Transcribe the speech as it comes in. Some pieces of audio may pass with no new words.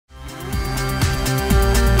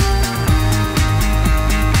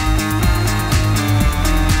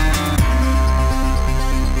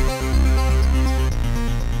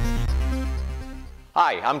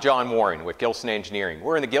I'm John Warren with Gilson Engineering.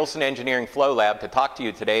 We're in the Gilson Engineering Flow Lab to talk to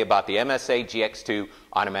you today about the MSA GX2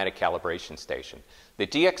 automatic calibration station. The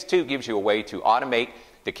GX2 gives you a way to automate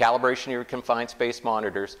the calibration of your confined space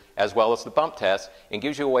monitors as well as the bump tests, and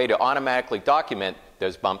gives you a way to automatically document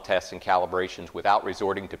those bump tests and calibrations without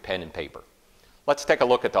resorting to pen and paper. Let's take a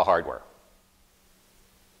look at the hardware.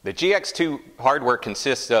 The GX2 hardware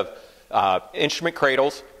consists of instrument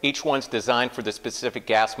cradles. Each one's designed for the specific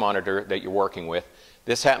gas monitor that you're working with.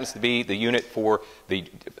 This happens to be the unit for the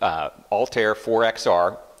AltAir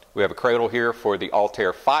 4XR. We have a cradle here for the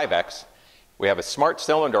AltAir 5X. We have a smart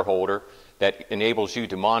cylinder holder that enables you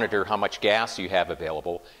to monitor how much gas you have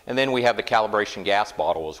available. And then we have the calibration gas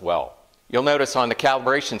bottle as well. You'll notice on the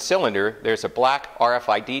calibration cylinder there's a black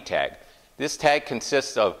RFID tag. This tag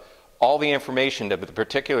consists of all the information of the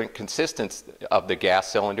particular consistency of the gas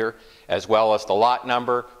cylinder, as well as the lot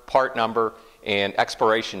number, part number, and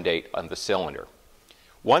expiration date on the cylinder.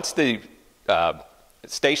 Once the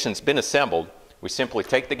station's been assembled, we simply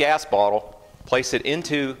take the gas bottle, place it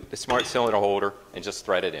into the smart cylinder holder, and just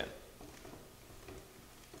thread it in.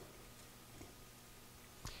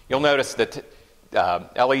 You'll notice that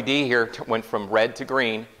LED here went from red to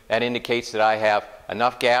green. That indicates that I have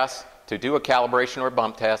enough gas to do a calibration or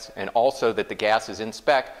bump test, and also that the gas is in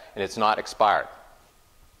spec and it's not expired.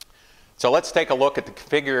 So let's take a look at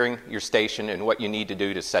configuring your station and what you need to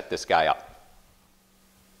do to set this guy up.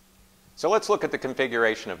 So let's look at the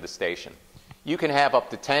configuration of the station. You can have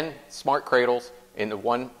up to 10 smart cradles in the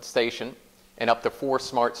one station and up to 4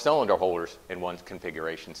 smart cylinder holders in one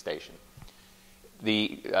configuration station.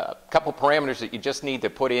 The couple parameters that you just need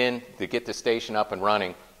to put in to get the station up and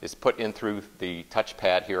running is put in through the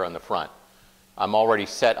touchpad here on the front. I'm already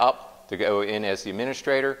set up to go in as the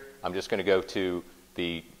administrator. I'm just going to go to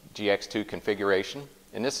the GX2 configuration,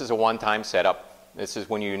 and this is a one-time setup. This is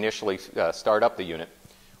when you initially start up the unit.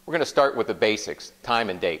 We're going to start with the basics, time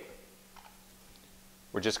and date.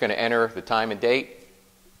 We're just going to enter the time and date.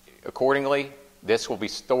 Accordingly, this will be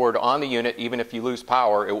stored on the unit. Even if you lose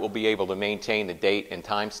power, it will be able to maintain the date and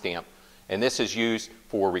time stamp. And this is used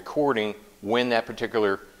for recording when that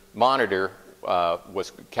particular monitor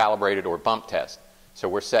was calibrated or bump test. So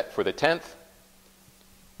we're set for the 10th.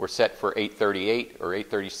 We're set for 8:38 or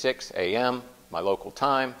 8:36 a.m., my local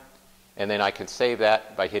time. And then I can save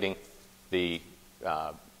that by hitting the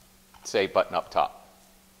Save button up top.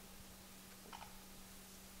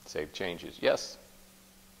 Save changes, yes.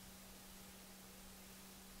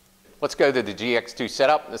 Let's go to the GX2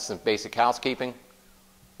 setup. This is some basic housekeeping.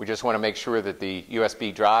 We just want to make sure that the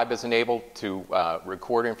USB drive is enabled to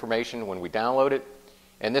record information when we download it.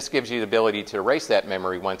 And this gives you the ability to erase that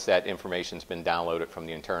memory once that information's been downloaded from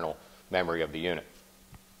the internal memory of the unit.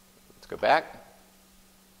 Let's go back.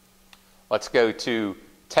 Let's go to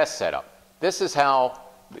test setup. This is how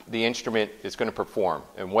the instrument is going to perform,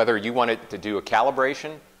 and whether you want it to do a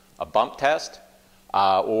calibration, a bump test,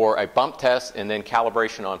 or a bump test and then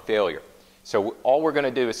calibration on failure. So all we're going to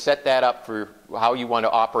do is set that up for how you want to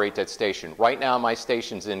operate that station. Right now my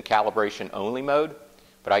station's in calibration only mode,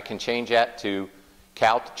 but I can change that to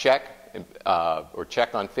cal to check or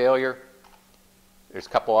check on failure. There's a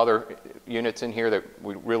couple other units in here that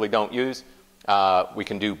we really don't use. We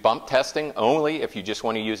can do bump testing only if you just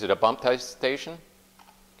want to use it a bump test station.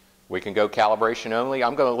 We can go calibration only.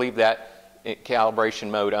 I'm going to leave that in calibration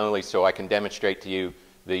mode only so I can demonstrate to you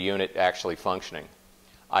the unit actually functioning.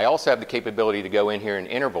 I also have the capability to go in here in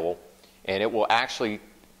interval, and it will actually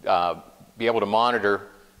be able to monitor,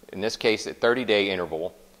 in this case at 30-day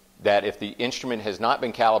interval, that if the instrument has not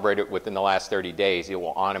been calibrated within the last 30 days, it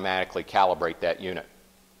will automatically calibrate that unit.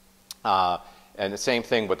 And the same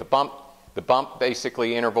thing with the bump. The bump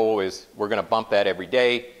basically interval is we're going to bump that every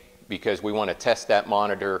day because we want to test that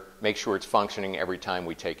monitor, make sure it's functioning every time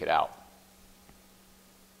we take it out.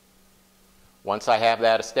 Once I have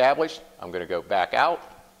that established, I'm going to go back out.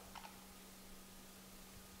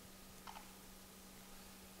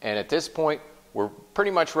 And at this point, we're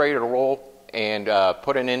pretty much ready to roll and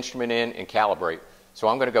put an instrument in and calibrate. So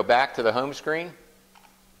I'm going to go back to the home screen.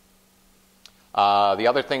 The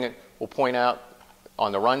other thing that we'll point out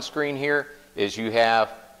on the run screen here is you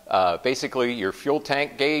have basically your fuel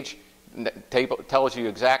tank gauge tells you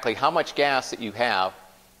exactly how much gas that you have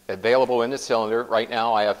available in the cylinder. Right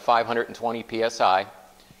now I have 520 psi. It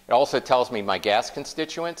also tells me my gas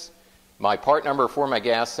constituents, my part number for my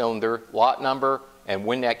gas cylinder, lot number, and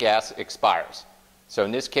when that gas expires. So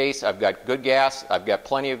in this case I've got good gas, I've got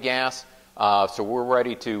plenty of gas, so we're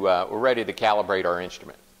ready to calibrate our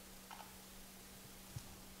instrument.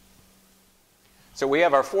 So we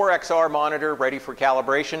have our 4XR monitor ready for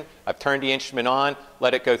calibration. I've turned the instrument on,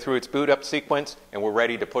 let it go through its boot up sequence, and we're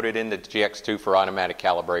ready to put it into GX2 for automatic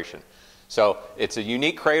calibration. So it's a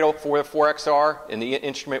unique cradle for the 4XR, and the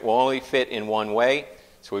instrument will only fit in one way.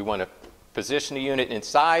 So we want to position the unit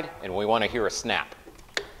inside, and we want to hear a snap.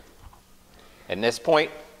 At this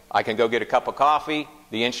point, I can go get a cup of coffee.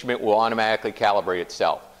 The instrument will automatically calibrate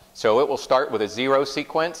itself. So it will start with a 0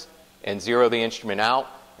 sequence and 0 the instrument out,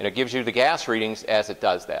 and it gives you the gas readings as it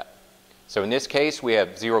does that. So in this case, we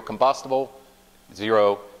have 0 combustible,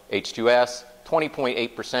 0 H2S,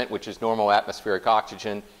 20.8%, which is normal atmospheric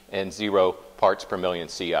oxygen, and 0 parts per million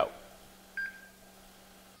CO.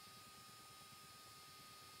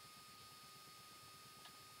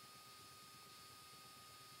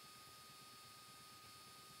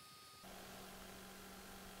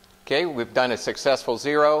 Okay, we've done a successful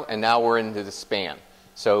 0, and now we're into the span.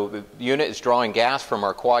 So the unit is drawing gas from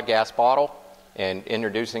our quad gas bottle and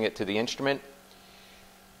introducing it to the instrument.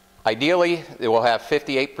 Ideally, it will have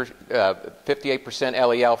 58%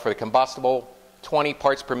 LEL for the combustible, 20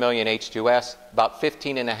 parts per million H2S, about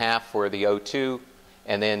 15.5 for the O2,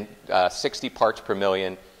 and then 60 parts per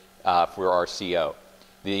million for our CO.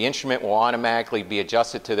 The instrument will automatically be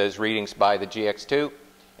adjusted to those readings by the GX2,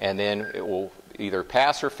 and then it will either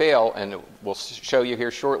pass or fail, and we'll show you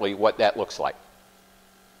here shortly what that looks like.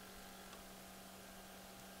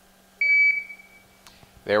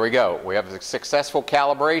 There we go. We have a successful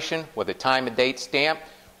calibration with a time and date stamp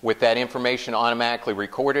with that information automatically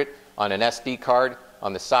recorded on an SD card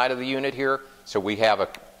on the side of the unit here. So we have a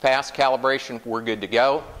fast calibration. We're good to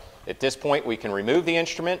go. At this point, we can remove the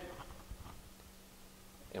instrument.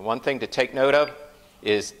 And one thing to take note of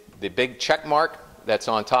is the big check mark that's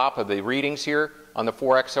on top of the readings here on the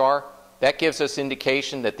 4XR. That gives us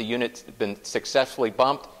indication that the unit's been successfully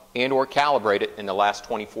bumped and or calibrated in the last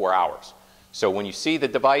 24 hours. So when you see the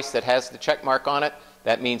device that has the check mark on it,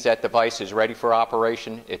 that means that device is ready for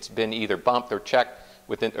operation. It's been either bumped or checked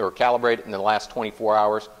within or calibrated in the last 24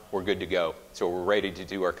 hours. We're good to go. So we're ready to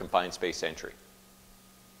do our confined space entry.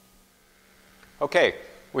 Okay,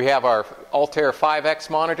 we have our AltAir 5X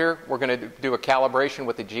monitor. We're going to do a calibration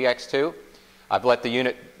with the GX2. I've let the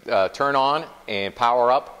unit turn on and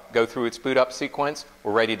power up, go through its boot up sequence.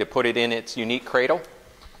 We're ready to put it in its unique cradle.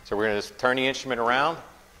 So we're going to turn the instrument around,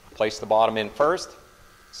 place the bottom in first,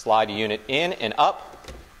 slide the unit in and up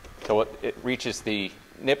until it reaches the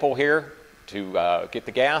nipple here to get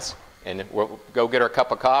the gas, and we'll go get our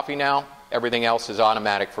cup of coffee now. Everything else is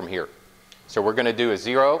automatic from here. So we're going to do a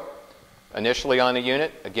 0 initially on the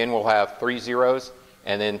unit. Again, we'll have 3 zeros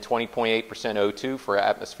and then 20.8% O2 for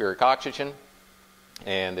atmospheric oxygen,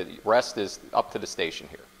 and the rest is up to the station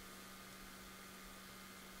here.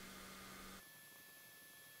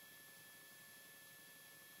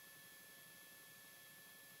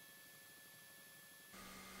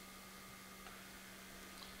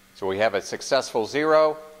 So we have a successful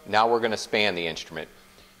 0. Now we're going to span the instrument,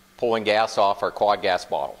 pulling gas off our quad gas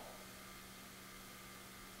bottle.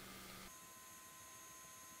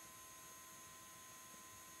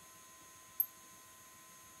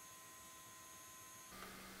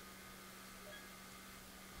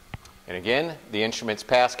 And again, the instrument's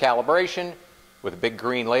passed calibration with a big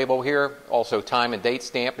green label here, also time and date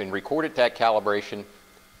stamp, and recorded that calibration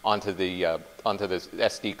onto the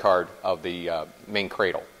SD card of the main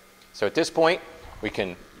cradle. So at this point, we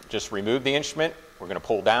can just remove the instrument. We're going to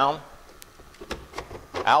pull down,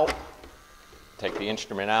 out, take the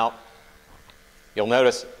instrument out. You'll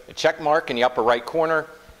notice a check mark in the upper right corner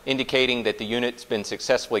indicating that the unit's been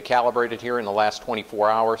successfully calibrated here in the last 24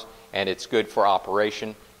 hours, and it's good for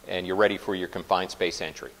operation, and you're ready for your confined space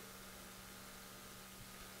entry.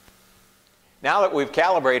 Now that we've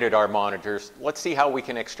calibrated our monitors, let's see how we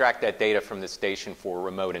can extract that data from the station for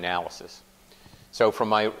remote analysis. So from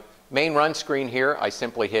my main run screen here, I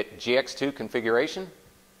simply hit GX2 configuration,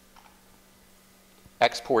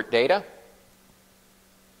 export data,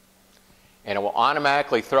 and it will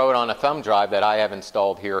automatically throw it on a thumb drive that I have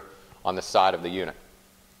installed here on the side of the unit.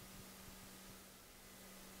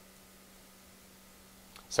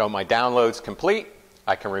 So my download's complete.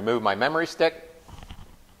 I can remove my memory stick,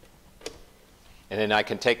 and then I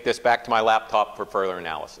can take this back to my laptop for further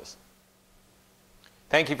analysis.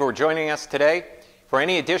 Thank you for joining us today. For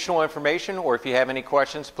any additional information, or if you have any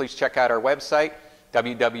questions, please check out our website,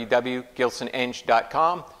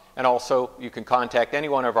 www.gilsoneng.com, and also you can contact any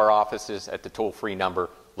one of our offices at the toll-free number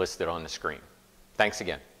listed on the screen. Thanks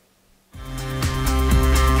again.